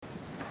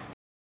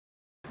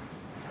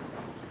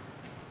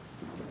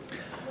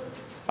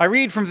I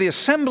read from the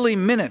Assembly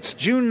Minutes,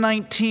 June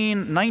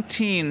 19,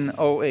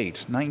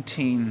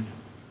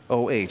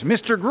 1908.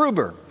 Mr.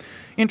 Gruber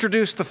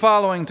introduced the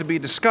following to be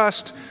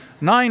discussed: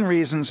 9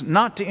 reasons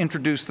not to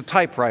introduce the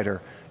typewriter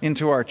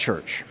into our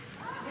church.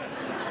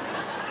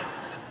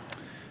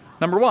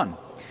 Number 1,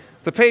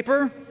 the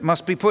paper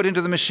must be put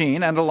into the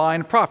machine and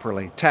aligned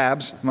properly.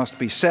 Tabs must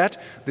be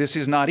set. This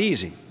is not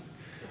easy.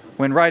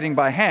 When writing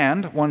by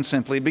hand, one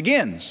simply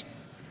begins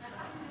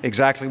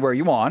exactly where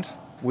you want,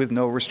 with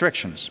no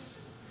restrictions.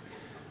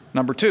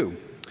 Number 2,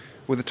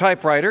 with a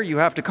typewriter, you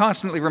have to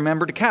constantly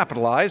remember to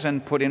capitalize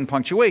and put in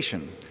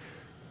punctuation.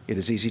 It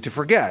is easy to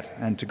forget,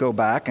 and to go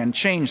back and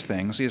change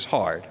things is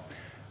hard.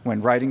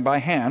 When writing by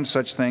hand,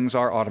 such things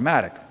are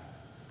automatic.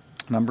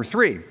 Number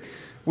 3,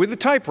 with the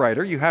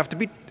typewriter, you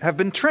have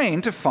been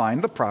trained to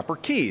find the proper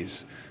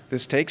keys.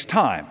 This takes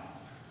time.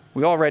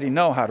 We already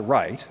know how to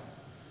write.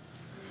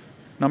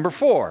 Number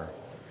 4,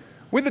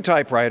 with the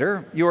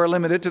typewriter, you are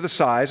limited to the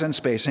size and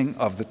spacing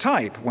of the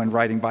type. When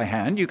writing by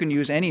hand, you can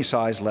use any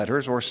size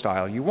letters or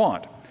style you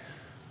want.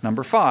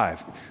 Number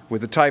 5, with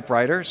the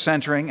typewriter,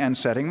 centering and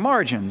setting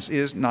margins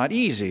is not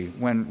easy.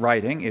 When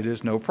writing, it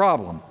is no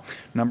problem.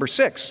 Number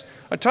 6,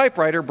 a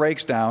typewriter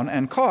breaks down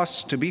and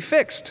costs to be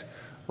fixed.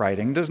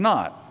 Writing does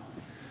not.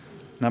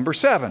 Number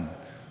 7,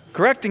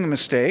 correcting a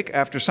mistake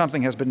after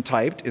something has been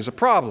typed is a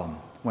problem.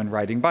 When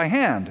writing by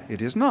hand,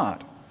 it is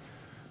not.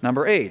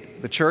 Number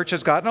 8, the church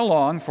has gotten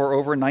along for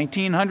over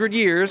 1,900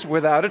 years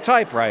without a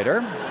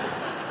typewriter.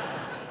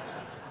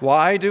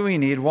 Why do we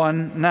need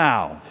one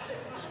now?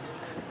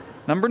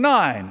 Number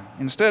 9,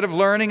 instead of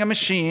learning a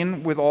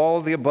machine with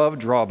all the above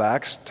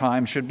drawbacks,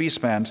 time should be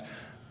spent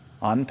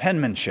on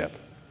penmanship.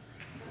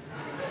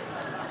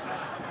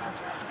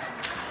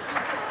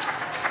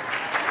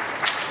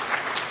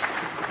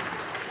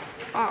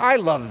 I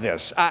love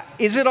this.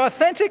 Is it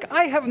authentic?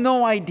 I have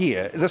no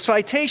idea. The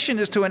citation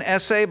is to an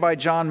essay by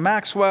John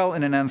Maxwell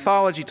in an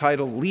anthology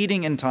titled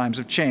Leading in Times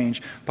of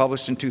Change,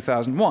 published in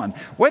 2001.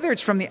 Whether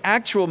it's from the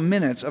actual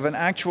minutes of an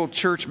actual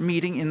church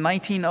meeting in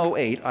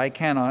 1908, I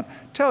cannot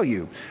tell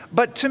you.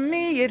 But to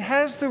me, it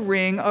has the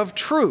ring of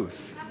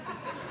truth,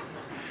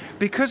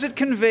 because it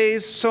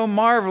conveys so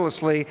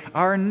marvelously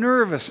our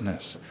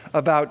nervousness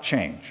about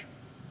change,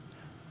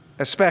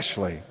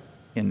 especially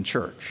in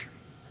church.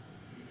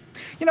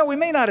 You know, we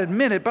may not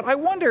admit it, but I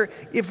wonder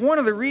if one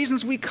of the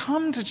reasons we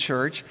come to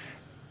church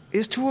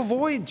is to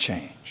avoid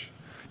change,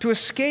 to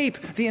escape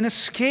the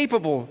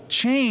inescapable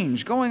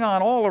change going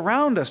on all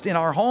around us in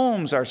our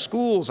homes, our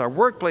schools, our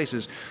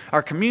workplaces,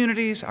 our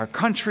communities, our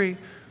country,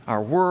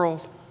 our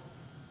world.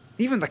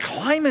 Even the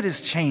climate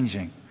is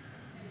changing,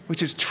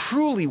 which is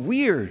truly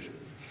weird.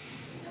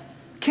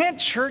 Can't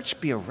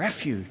church be a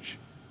refuge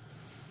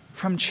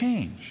from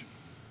change?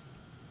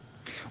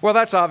 Well,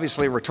 that's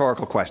obviously a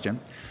rhetorical question,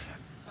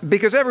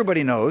 because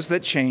everybody knows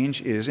that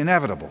change is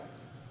inevitable.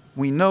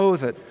 We know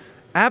that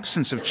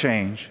absence of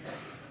change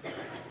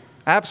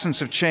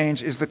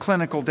is the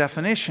clinical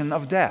definition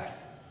of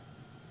death.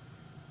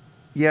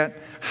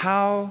 Yet,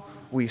 how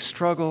we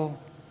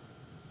struggle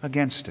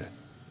against it.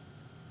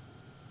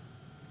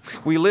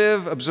 We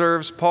live,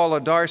 observes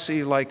Paula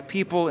Darcy, like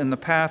people in the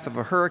path of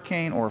a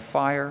hurricane or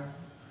fire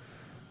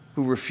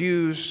who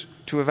refuse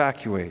to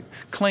evacuate,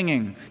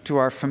 clinging to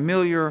our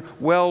familiar,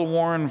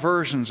 well-worn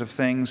versions of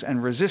things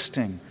and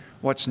resisting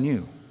what's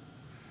new.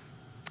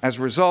 As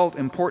a result,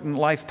 important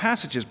life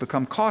passages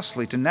become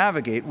costly to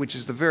navigate, which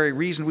is the very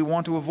reason we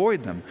want to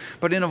avoid them.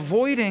 But in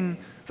avoiding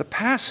the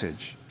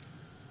passage,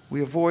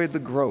 we avoid the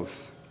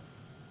growth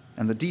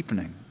and the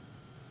deepening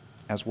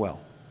as well.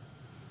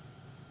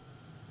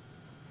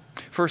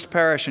 First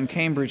Parish in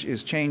Cambridge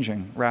is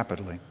changing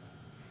rapidly.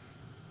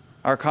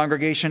 Our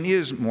congregation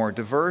is more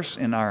diverse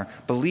in our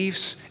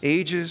beliefs,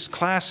 ages,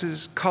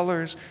 classes,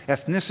 colors,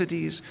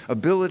 ethnicities,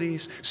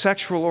 abilities,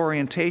 sexual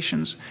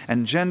orientations,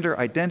 and gender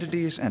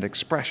identities and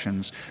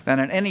expressions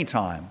than at any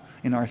time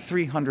in our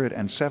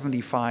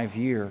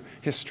 375-year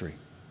history.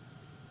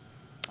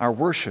 Our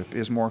worship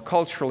is more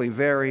culturally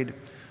varied,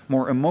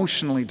 more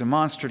emotionally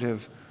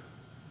demonstrative,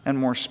 and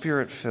more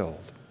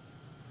spirit-filled.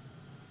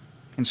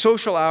 In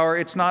social hour,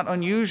 it's not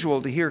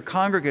unusual to hear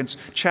congregants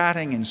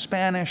chatting in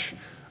Spanish,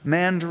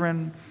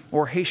 Mandarin,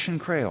 or Haitian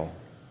Creole.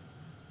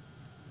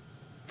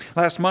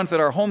 Last month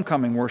at our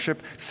homecoming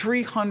worship,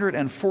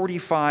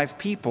 345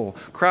 people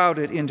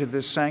crowded into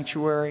this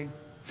sanctuary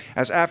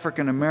as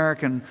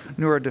African-American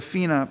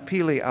Nuradafina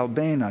Pili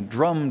Albena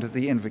drummed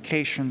the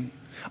invocation.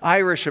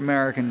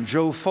 Irish-American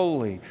Joe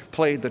Foley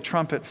played the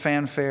trumpet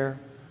fanfare.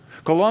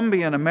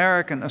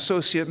 Colombian-American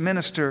Associate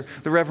Minister,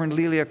 the Reverend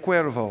Lilia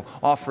Cuervo,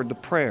 offered the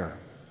prayer.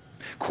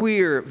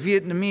 Queer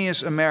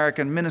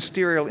Vietnamese-American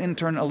ministerial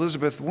intern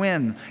Elizabeth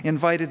Nguyen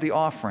invited the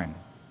offering.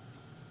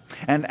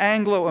 And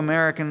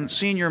Anglo-American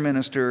senior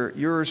minister,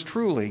 yours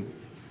truly,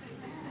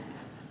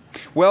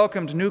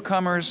 welcomed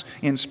newcomers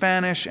in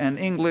Spanish and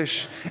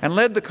English and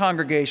led the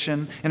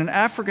congregation in an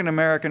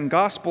African-American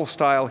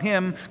gospel-style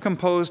hymn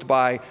composed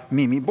by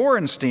Mimi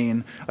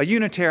Borenstein, a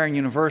Unitarian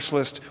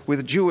Universalist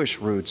with Jewish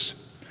roots,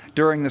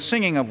 during the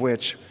singing of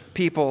which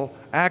people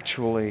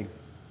actually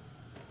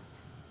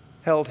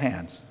held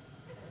hands.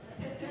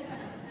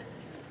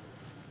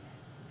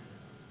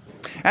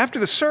 After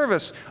the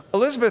service,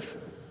 Elizabeth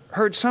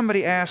heard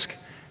somebody ask,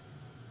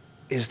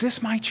 "Is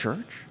this my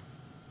church?"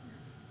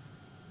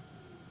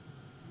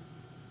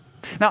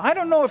 Now, I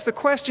don't know if the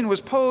question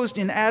was posed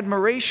in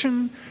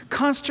admiration,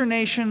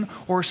 consternation,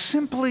 or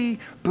simply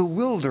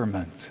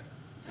bewilderment.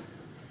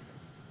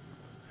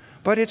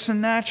 But it's a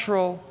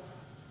natural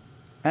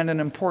and an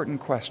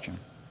important question.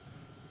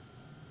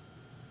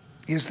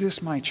 Is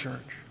this my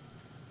church?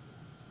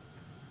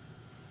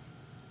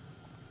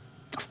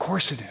 Of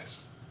course it is.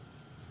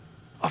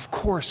 Of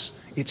course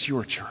it's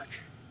your church.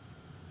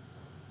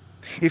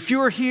 If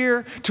you're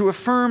here to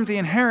affirm the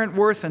inherent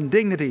worth and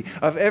dignity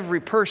of every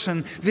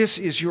person, this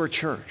is your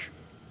church.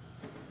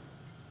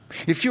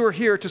 If you're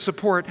here to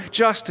support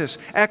justice,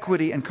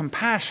 equity, and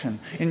compassion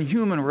in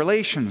human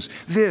relations,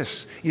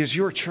 this is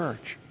your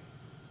church.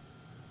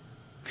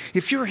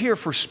 If you're here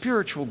for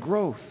spiritual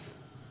growth,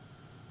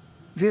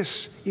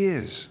 this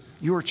is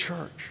your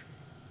church.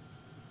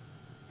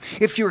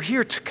 If you're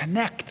here to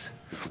connect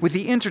with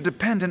the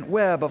interdependent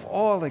web of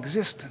all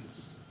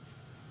existence,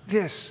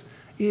 this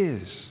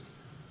is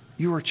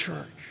your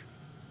church.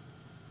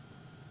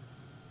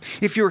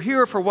 If you're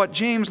here for what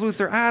James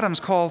Luther Adams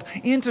called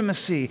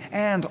intimacy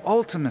and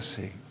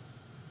ultimacy,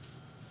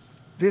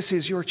 this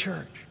is your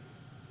church.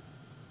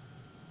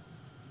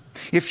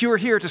 If you're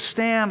here to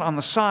stand on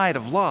the side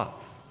of love,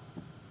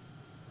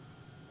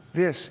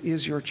 this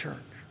is your church.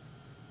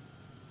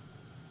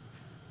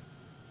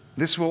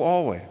 This will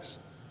always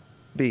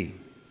be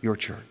your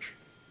church.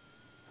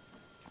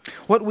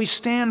 What we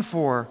stand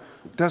for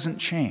doesn't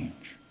change.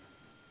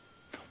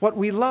 What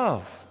we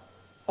love,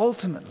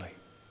 ultimately,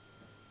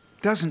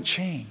 doesn't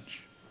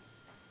change.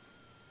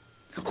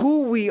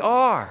 Who we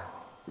are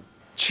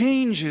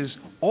changes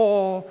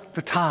all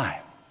the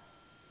time.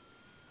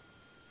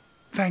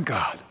 Thank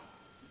God.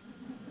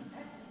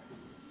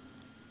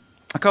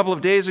 A couple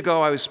of days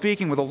ago, I was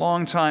speaking with a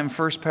longtime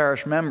First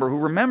Parish member who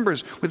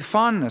remembers with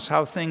fondness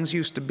how things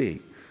used to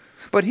be.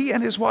 But he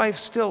and his wife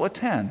still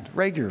attend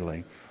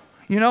regularly.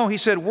 You know, he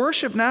said,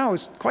 worship now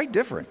is quite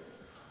different.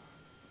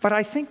 But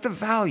I think the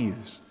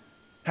values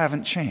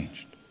haven't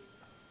changed.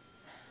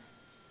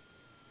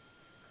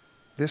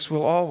 This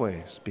will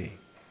always be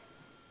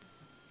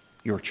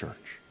your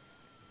church.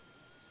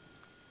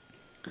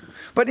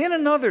 But in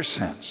another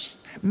sense,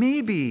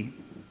 maybe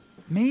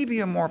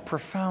a more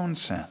profound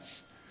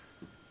sense,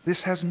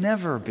 this has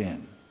never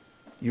been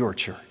your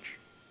church,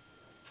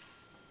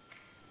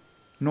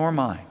 nor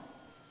mine,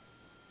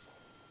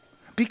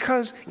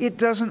 because it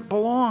doesn't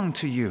belong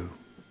to you.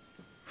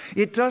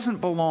 It doesn't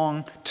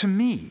belong to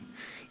me.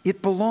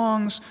 It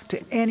belongs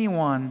to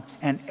anyone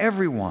and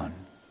everyone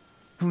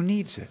who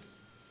needs it.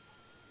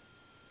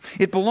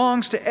 It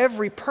belongs to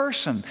every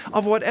person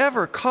of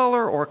whatever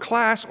color or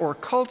class or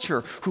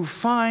culture who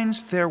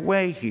finds their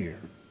way here.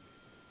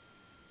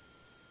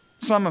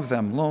 Some of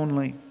them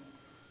lonely,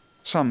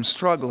 some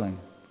struggling,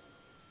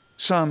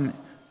 some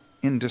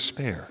in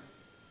despair.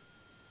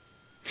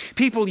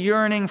 People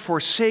yearning for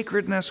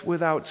sacredness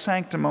without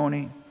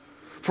sanctimony,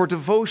 for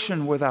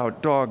devotion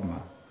without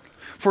dogma,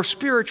 for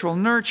spiritual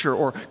nurture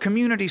or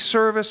community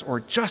service or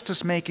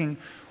justice-making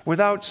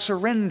without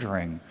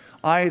surrendering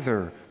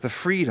either the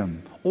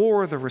freedom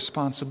or the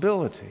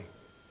responsibility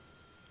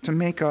to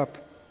make up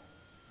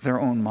their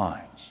own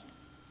minds.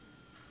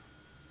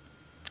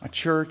 A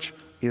church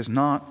is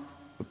not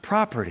the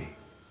property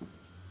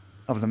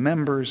of the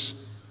members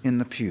in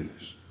the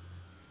pews.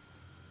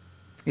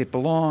 It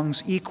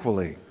belongs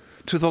equally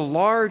to the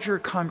larger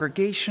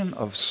congregation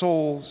of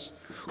souls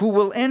who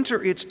will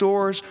enter its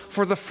doors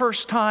for the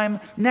first time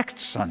next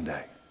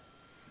Sunday,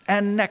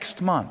 and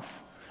next month,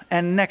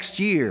 and next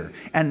year,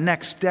 and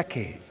next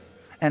decade,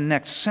 and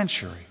next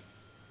century.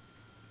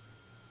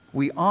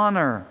 We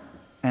honor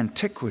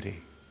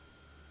antiquity,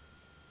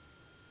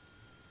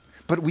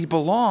 but we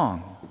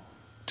belong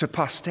to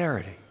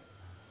posterity.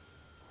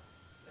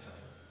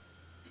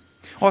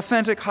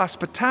 Authentic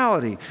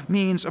hospitality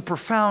means a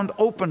profound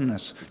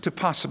openness to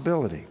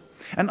possibility,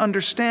 an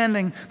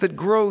understanding that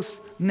growth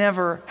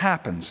never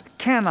happens,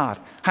 cannot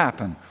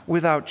happen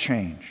without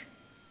change.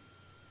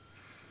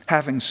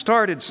 Having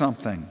started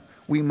something,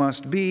 we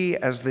must be,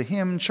 as the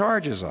hymn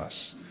charges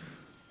us,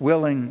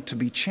 willing to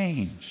be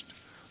changed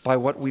by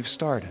what we've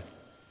started.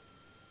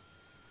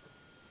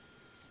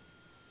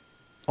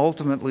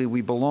 Ultimately,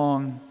 we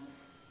belong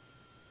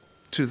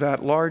to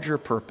that larger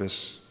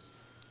purpose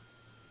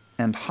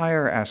and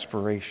higher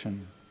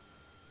aspiration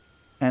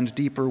and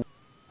deeper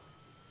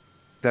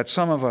that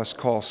some of us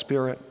call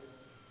spirit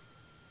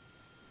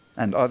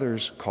and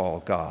others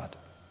call God.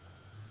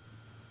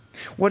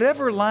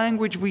 Whatever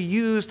language we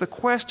use, the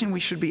question we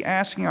should be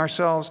asking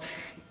ourselves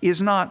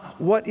is not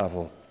what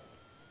level,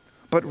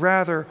 but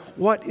rather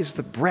what is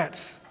the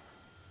breadth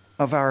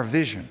of our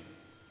vision?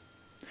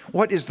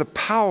 What is the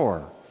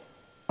power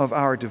of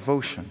our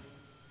devotion?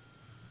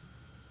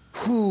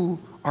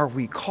 Who are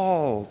we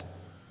called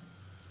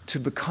to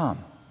become?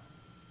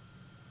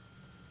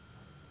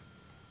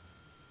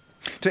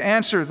 To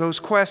answer those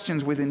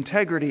questions with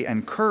integrity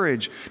and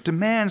courage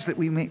demands that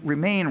we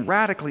remain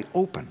radically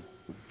open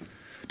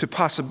to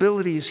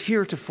possibilities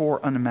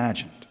heretofore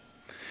unimagined,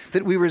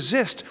 that we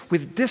resist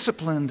with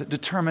disciplined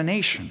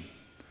determination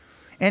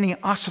any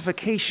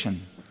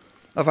ossification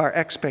of our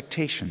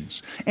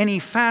expectations, any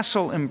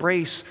facile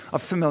embrace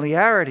of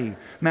familiarity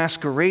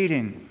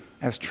masquerading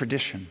as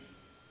tradition.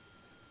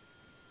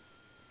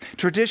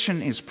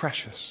 Tradition is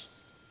precious.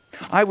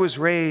 I was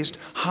raised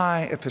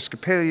high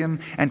Episcopalian,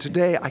 and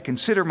today I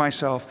consider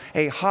myself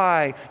a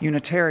high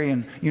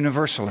Unitarian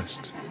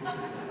Universalist.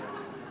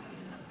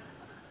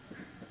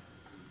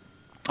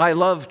 I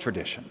love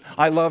tradition.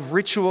 I love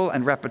ritual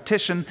and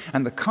repetition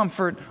and the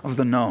comfort of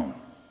the known.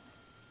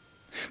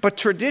 But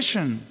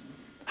tradition,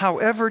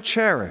 however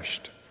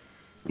cherished,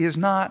 is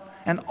not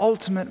an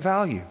ultimate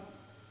value.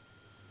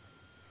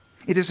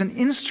 It is an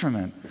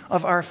instrument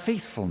of our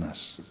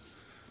faithfulness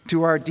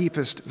to our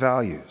deepest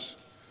values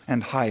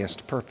and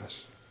highest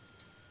purpose.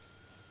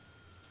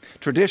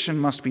 Tradition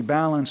must be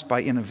balanced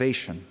by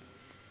innovation,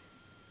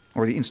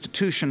 or the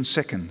institution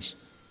sickens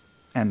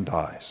and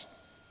dies.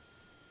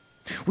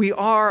 We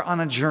are on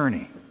a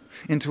journey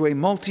into a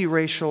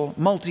multiracial,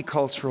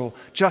 multicultural,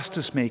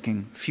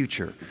 justice-making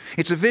future.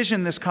 It's a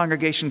vision this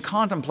congregation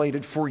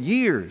contemplated for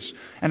years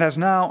and has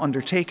now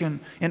undertaken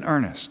in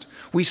earnest.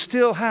 We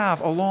still have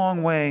a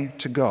long way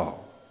to go,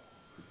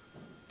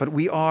 but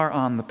we are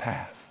on the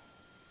path.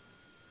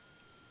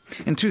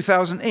 In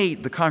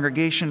 2008, the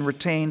congregation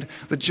retained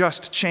the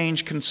Just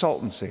Change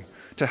Consultancy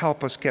to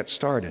help us get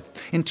started.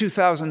 In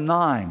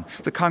 2009,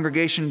 the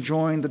congregation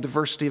joined the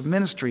Diversity of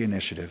Ministry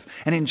Initiative,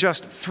 and in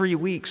just 3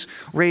 weeks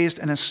raised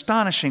an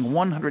astonishing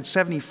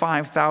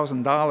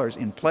 $175,000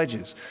 in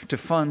pledges to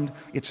fund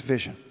its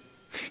vision.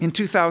 In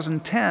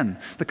 2010,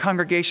 the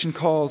congregation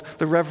called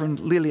the Reverend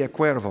Lilia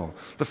Cuervo,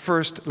 the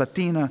first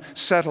Latina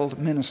settled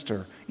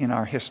minister in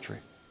our history.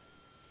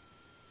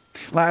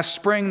 Last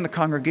spring, the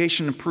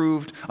congregation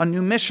approved a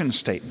new mission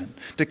statement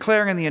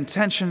declaring the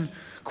intention,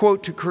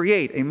 quote, to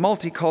create a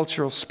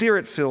multicultural,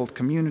 spirit-filled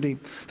community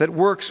that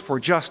works for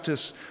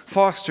justice,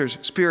 fosters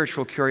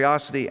spiritual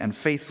curiosity and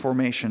faith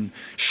formation,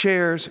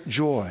 shares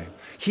joy,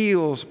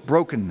 heals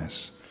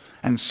brokenness,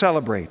 and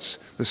celebrates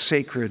the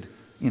sacred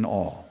in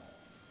all.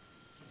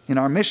 In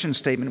our mission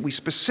statement, we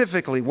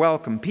specifically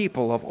welcome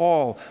people of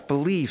all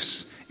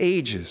beliefs,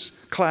 ages,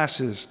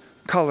 classes,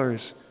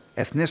 colors,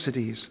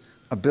 ethnicities,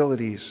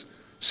 abilities,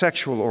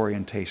 sexual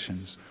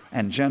orientations,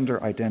 and gender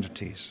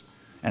identities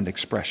and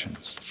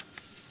expressions.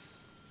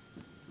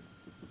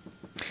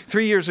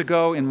 3 years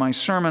ago, in my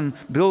sermon,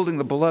 Building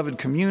the Beloved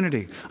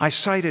Community, I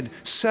cited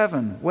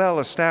 7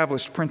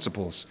 well-established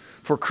principles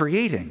for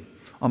creating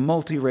a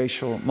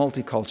multiracial,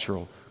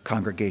 multicultural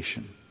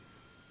congregation.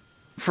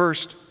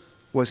 First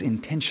was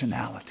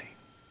intentionality.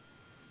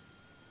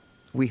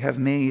 We have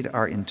made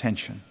our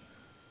intention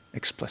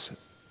explicit.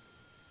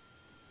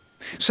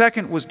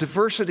 Second was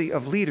diversity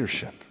of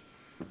leadership.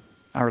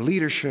 Our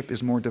leadership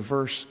is more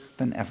diverse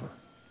than ever.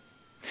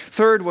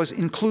 Third was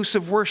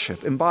inclusive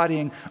worship,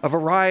 embodying a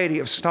variety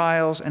of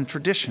styles and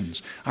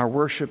traditions. Our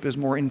worship is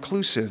more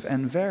inclusive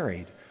and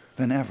varied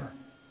than ever.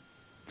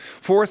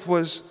 Fourth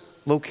was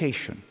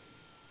location.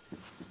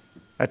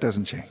 That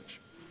doesn't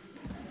change.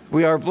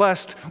 We are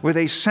blessed with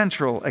a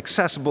central,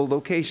 accessible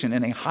location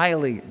in a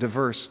highly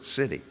diverse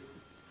city.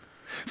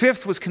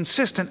 Fifth was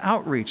consistent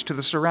outreach to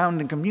the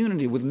surrounding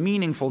community with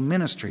meaningful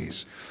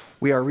ministries.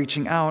 We are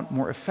reaching out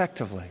more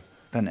effectively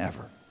than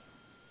ever.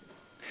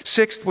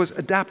 Sixth was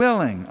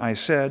willing, I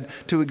said,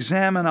 to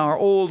examine our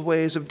old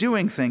ways of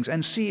doing things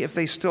and see if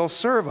they still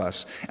serve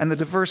us and the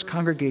diverse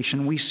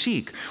congregation we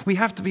seek. We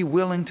have to be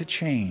willing to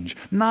change,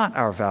 not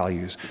our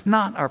values,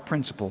 not our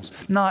principles,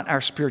 not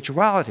our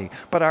spirituality,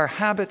 but our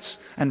habits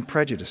and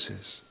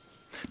prejudices.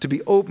 To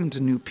be open to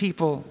new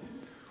people,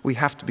 we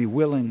have to be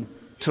willing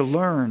to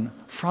learn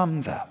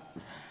from them.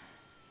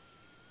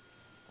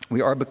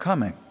 We are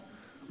becoming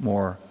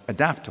more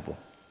adaptable,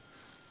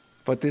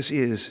 but this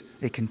is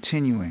a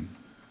continuing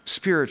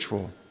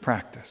spiritual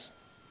practice.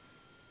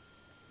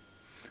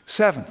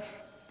 Seventh,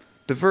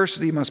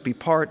 diversity must be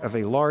part of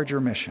a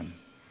larger mission.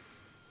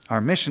 Our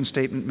mission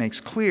statement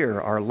makes clear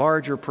our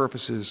larger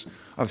purposes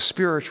of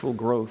spiritual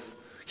growth,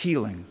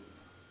 healing,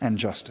 and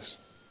justice.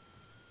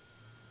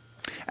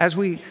 As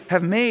we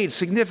have made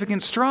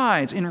significant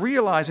strides in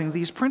realizing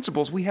these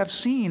principles, we have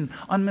seen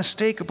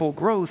unmistakable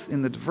growth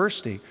in the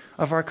diversity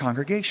of our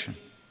congregation,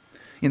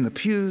 in the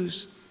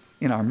pews,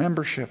 in our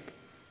membership,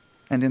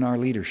 and in our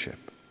leadership.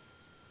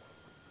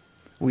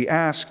 We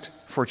asked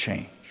for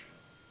change.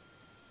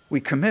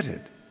 We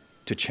committed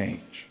to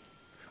change.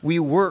 We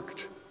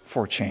worked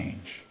for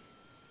change.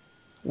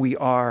 We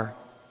are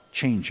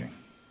changing.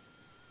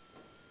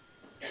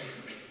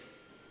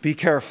 Be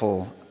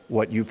careful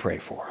what you pray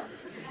for.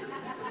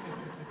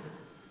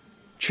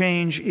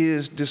 Change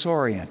is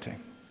disorienting.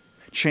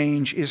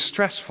 Change is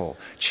stressful.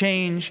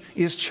 Change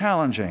is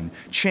challenging.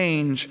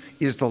 Change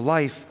is the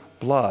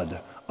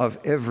lifeblood of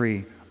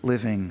every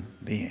living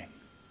being.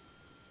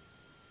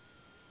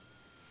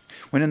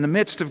 When in the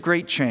midst of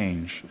great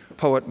change,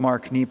 poet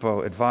Mark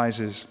Nepo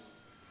advises,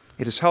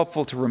 it is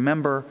helpful to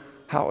remember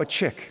how a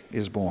chick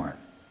is born.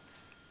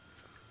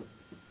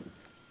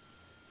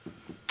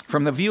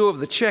 From the view of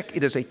the chick,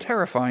 it is a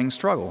terrifying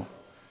struggle.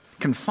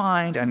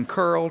 Confined and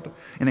curled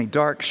in a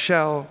dark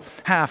shell,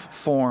 half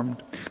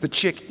formed, the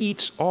chick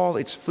eats all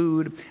its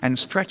food and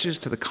stretches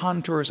to the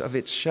contours of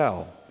its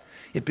shell.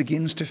 It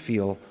begins to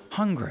feel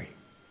hungry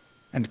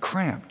and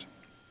cramped.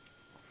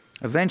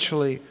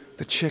 Eventually,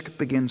 the chick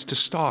begins to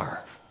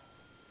starve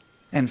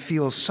and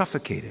feels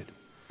suffocated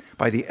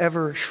by the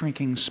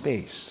ever-shrinking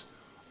space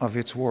of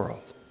its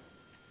world.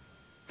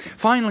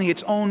 Finally,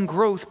 its own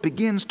growth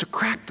begins to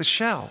crack the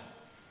shell,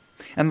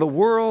 and the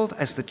world,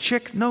 as the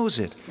chick knows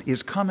it,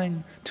 is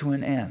coming to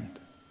an end.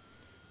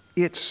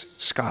 Its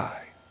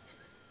sky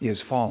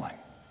is falling.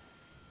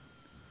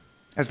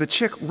 As the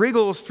chick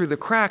wriggles through the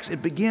cracks,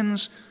 it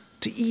begins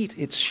to eat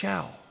its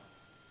shell.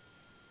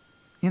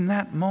 In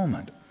that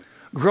moment,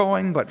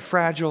 growing but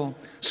fragile,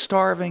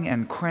 starving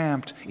and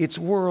cramped, its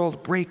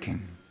world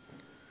breaking,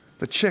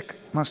 the chick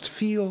must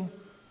feel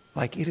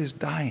like it is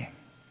dying.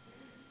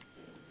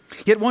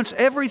 Yet once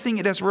everything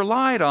it has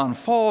relied on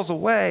falls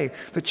away,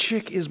 the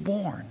chick is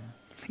born.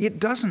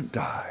 It doesn't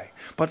die,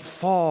 but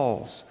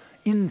falls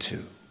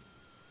into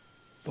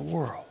the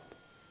world.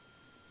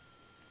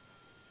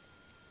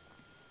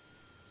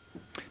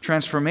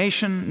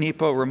 Transformation,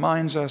 Nepo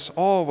reminds us,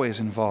 always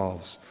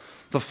involves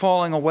the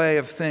falling away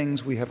of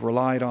things we have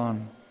relied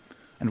on,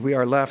 and we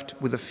are left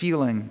with a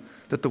feeling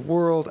that the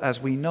world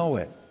as we know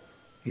it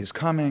is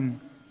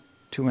coming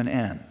to an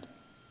end.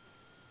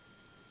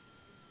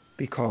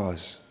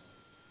 Because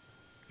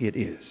it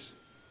is.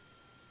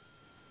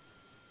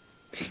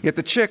 Yet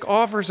the chick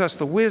offers us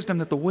the wisdom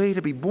that the way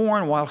to be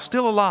born while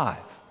still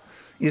alive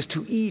is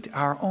to eat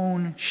our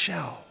own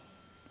shell.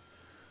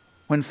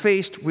 When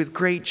faced with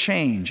great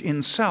change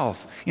in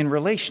self, in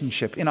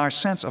relationship, in our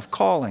sense of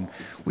calling,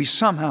 we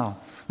somehow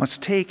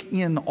must take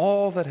in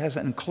all that has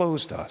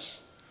enclosed us,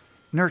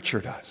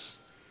 nurtured us,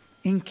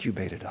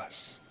 incubated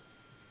us.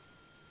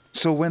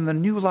 So when the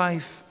new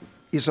life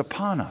is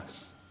upon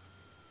us,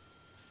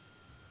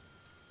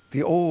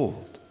 the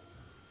old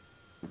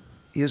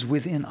is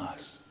within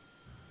us.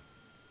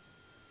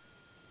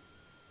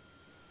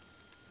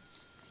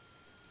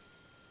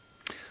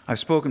 I've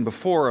spoken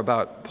before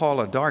about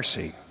Paula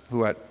Darcy,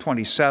 who at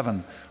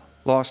 27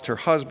 lost her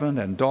husband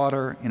and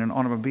daughter in an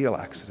automobile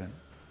accident.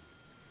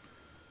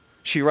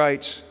 She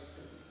writes,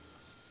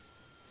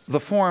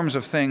 "The forms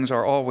of things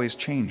are always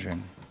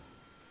changing.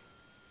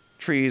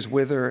 Trees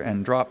wither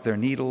and drop their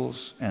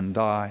needles and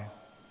die.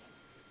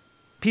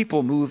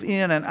 People move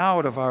in and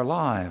out of our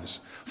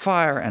lives.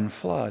 Fire and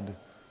flood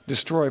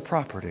destroy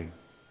property.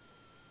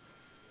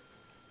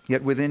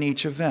 Yet within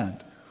each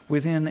event,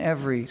 within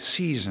every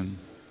season,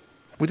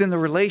 within the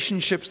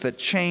relationships that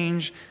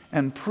change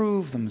and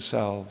prove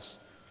themselves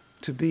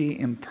to be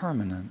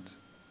impermanent,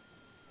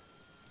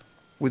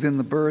 within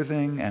the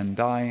birthing and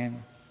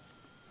dying,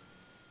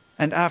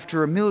 and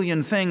after a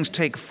million things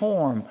take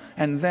form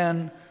and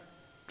then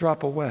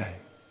drop away,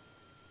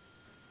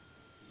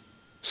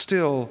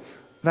 still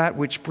that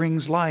which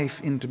brings life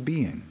into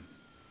being,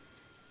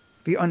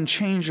 the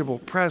unchangeable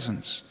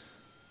presence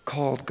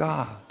called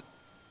God,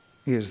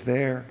 is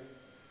there.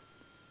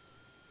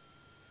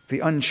 The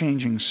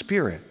unchanging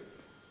Spirit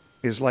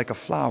is like a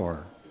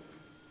flower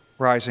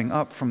rising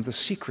up from the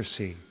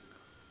secrecy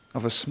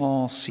of a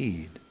small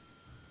seed.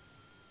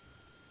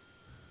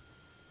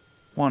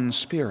 One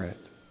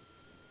Spirit,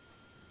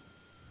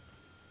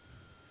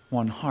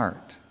 one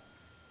heart.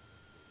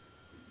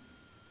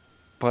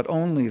 But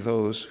only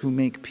those who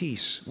make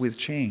peace with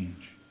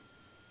change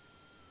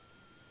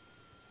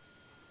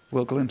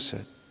will glimpse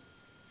it.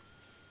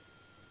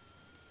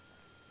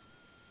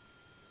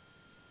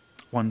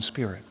 One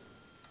Spirit,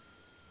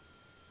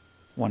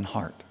 one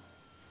heart.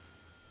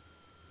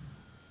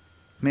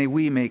 May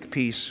we make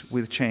peace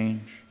with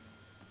change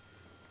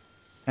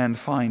and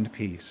find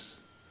peace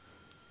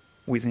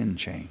within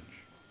change.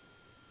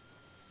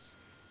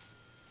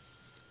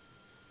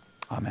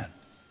 Amen.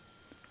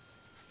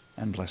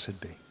 And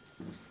blessed be.